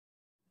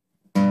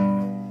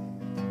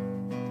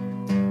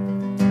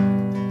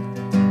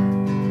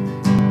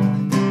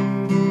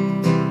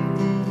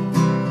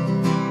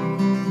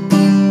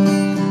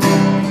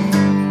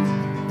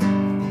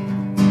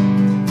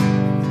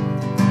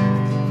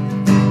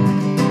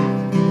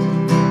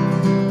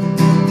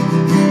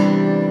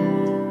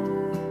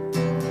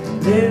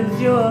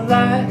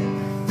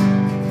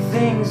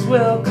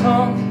will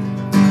come.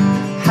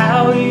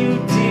 How you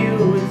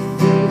deal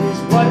with it is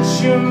what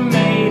you're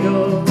made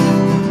of.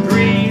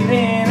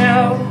 Breathing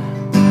out,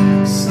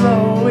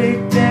 slow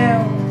it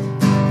down.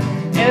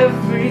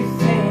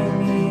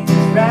 Everything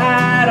is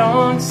right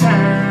on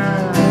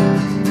time.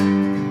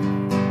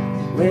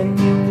 When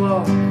you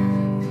walk,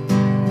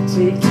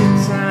 take your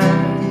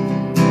time.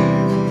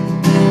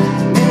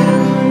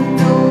 Never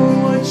know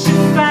what you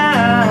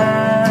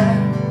find,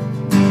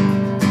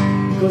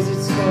 'cause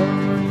it's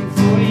coming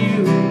for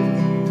you.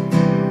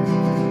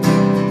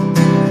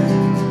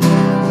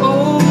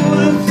 Oh,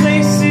 the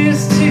places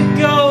to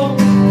go,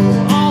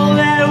 all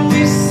that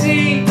we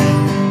see,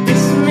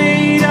 it's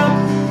made up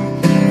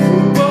for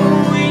what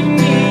we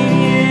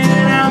need.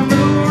 And I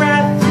move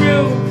right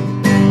through,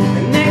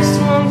 the next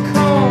one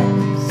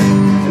comes,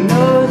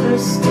 another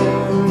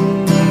story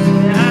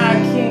I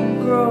can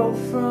grow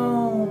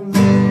from.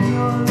 In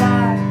your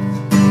life,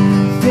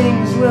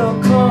 things will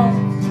come.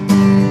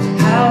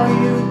 How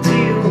you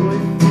deal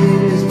with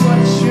it is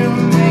what you're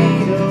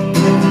made of.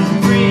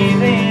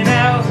 Breathing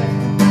out,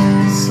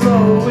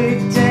 slow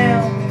it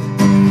down.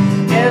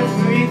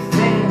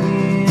 Everything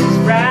is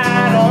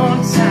right on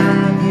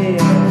time,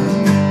 yeah.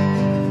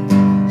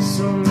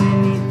 So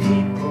many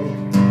people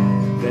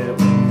that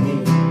we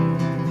meet.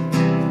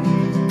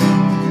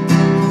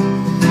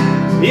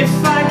 If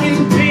I can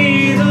be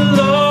the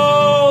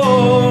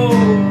Lord,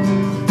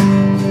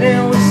 then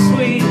we're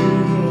sweet.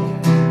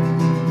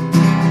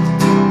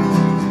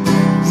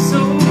 So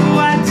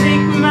I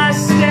take my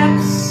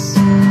steps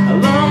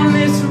along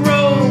this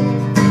road,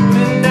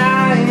 and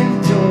I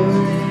enjoy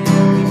it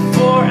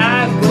before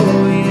I go.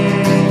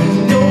 Yeah,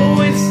 you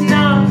know it's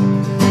not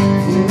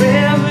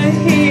forever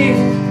here,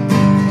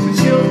 but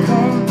you'll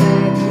come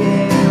back.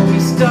 Yeah, we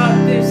start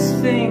this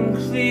thing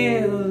clear.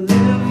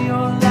 Live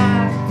your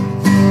life,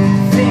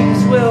 things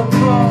will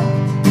come.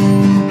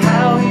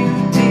 How you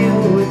deal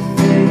with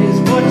it is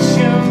what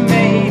you're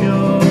made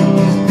of.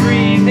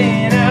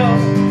 Breathing out,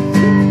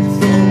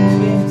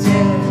 flowing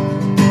down.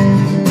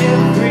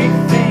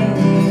 Everything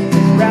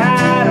is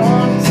right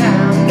on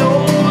time. Know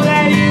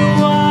that you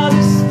are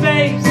the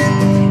space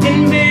in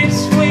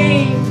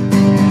between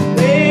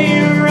where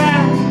you're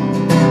at,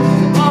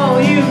 all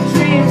you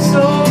dream.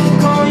 So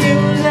call you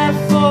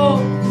left for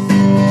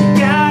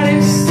got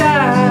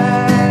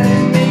inside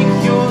and make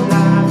your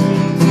life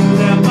into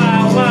that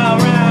wild, wild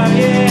ride.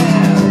 Yeah,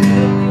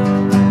 live your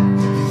life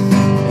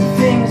and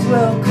things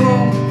will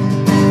come.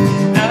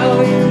 How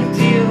you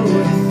deal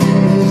with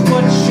it is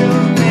what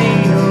you're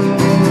made of.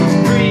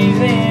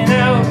 Breathing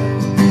out,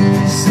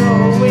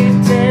 slow it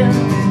down.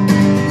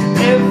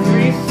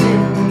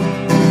 Everything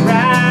is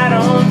right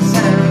on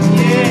time.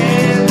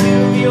 Yeah,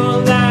 live your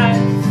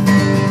life,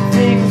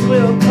 things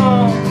will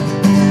come.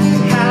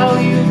 How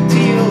you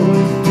deal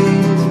with it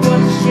is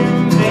what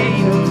you're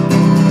made of.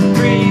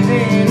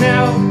 Breathing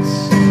out,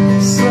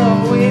 slow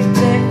it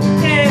down.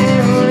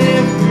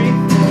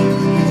 Everything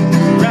is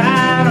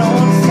right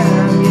on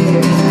time.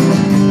 Yeah.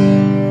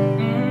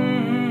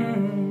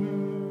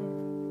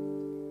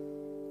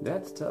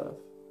 That's tough.